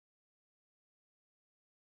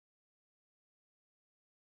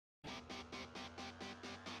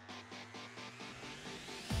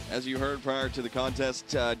As you heard prior to the contest,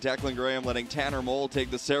 Declan Graham letting Tanner Mole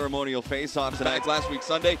take the ceremonial face-off tonight. Last week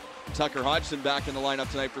Sunday, Tucker Hodgson back in the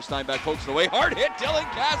lineup tonight for Steinbach. Pokes it away. Hard hit, Dylan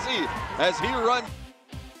Cassie as he runs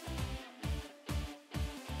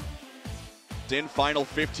in. Final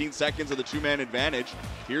 15 seconds of the two-man advantage.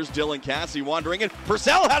 Here's Dylan Cassie wandering in.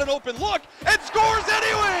 Purcell had an open look and scores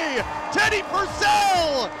anyway! Teddy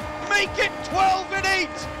Purcell make it 12-8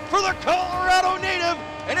 for the Colorado native,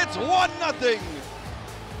 and it's 1-0.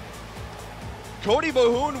 Cody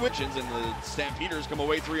Bahoun, and the Stampeders come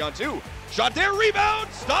away 3-on-2. Shot there, rebound,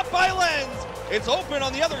 stopped by Lenz. It's open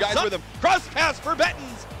on the other guys with him. Cross pass for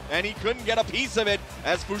Bettens, and he couldn't get a piece of it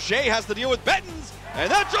as Fouché has to deal with Bettens, and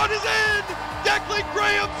that shot is in! Declan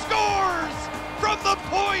Graham scores from the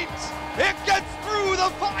point. It gets through the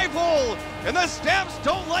 5-hole, and the Stamps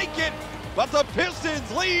don't like it, but the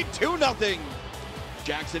Pistons lead 2-0.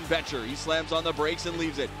 Jackson Betcher, he slams on the brakes and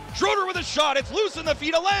leaves it. Schroeder with a shot, it's loose in the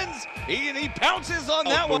feet of Lenz. He pounces on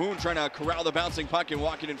that one. Bahoun trying to corral the bouncing puck and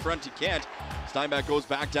walk it in front, he can't. Steinbach goes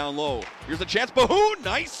back down low. Here's a chance, Bahoun,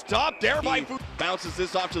 nice stop there by Fouché. Bounces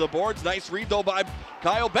this off to the boards, nice read though by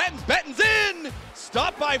Kyle Bettens. Bettens in,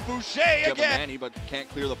 stopped by Fouché again. Manny, but can't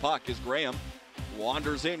clear the puck is Graham.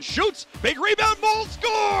 Wanders in, shoots, big rebound, Mole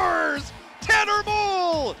scores! Tanner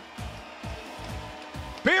Mole!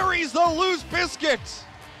 Buries the loose biscuit,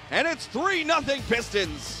 and it's 3-0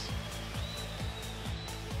 Pistons.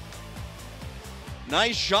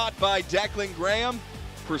 Nice shot by Declan Graham.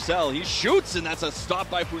 Purcell, he shoots, and that's a stop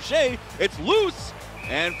by Fouché. It's loose,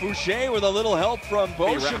 and Fouché with a little help from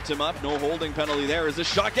Beauchamp. He wrapped him up, no holding penalty there as the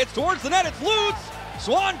shot gets towards the net, it's loose.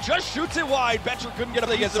 Swan just shoots it wide. Betcher couldn't get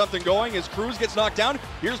up to get something going as Cruz gets knocked down.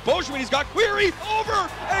 Here's Beauchamp, he's got Query over,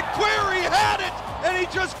 and Query had it, and he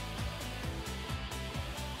just...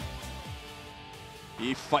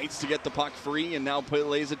 He fights to get the puck free and now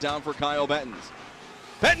lays it down for Kyle Bettens.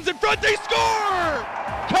 Bettens in front, they score!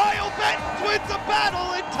 Kyle Bettens wins the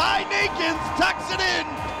battle and Ty Nakins tucks it in.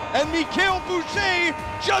 And Mikhail Fouché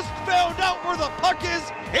just found out where the puck is.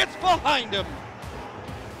 It's behind him.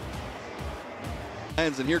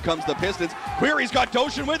 And here comes the Pistons. Query's got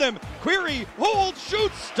Doshin with him. Query holds,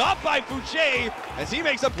 shoots, stopped by Fouché as he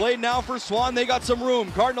makes a play now for Swan. They got some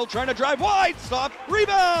room. Cardinal trying to drive wide, stop,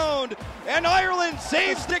 rebound, and Ireland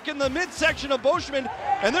saves stick in the midsection of Beauchamp,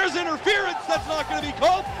 and there's interference that's not going to be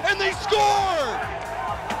called, and they score!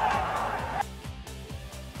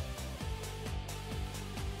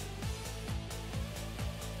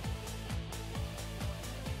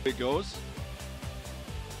 It goes.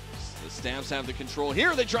 The Stamps have the control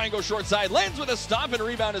here. They try and go short side. Lenz with a stop and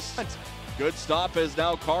rebound is sent. Good stop as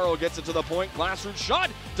now Carl gets it to the point. Glassroot shot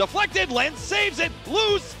deflected. Lenz saves it.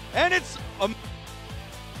 Loose. And it's a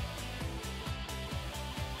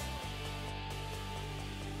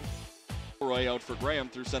Roy out for Graham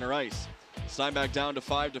through center ice. Steinbach down to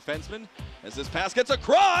 5 defensemen as this pass gets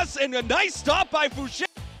across and a nice stop by Fouché.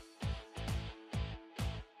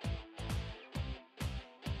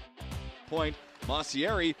 Point.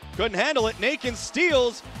 Masieri couldn't handle it. Nakins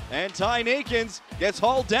steals, and Ty Nakins gets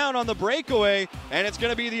hauled down on the breakaway, and it's going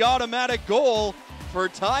to be the automatic goal for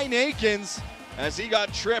Ty Nakins as he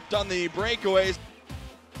got tripped on the breakaways.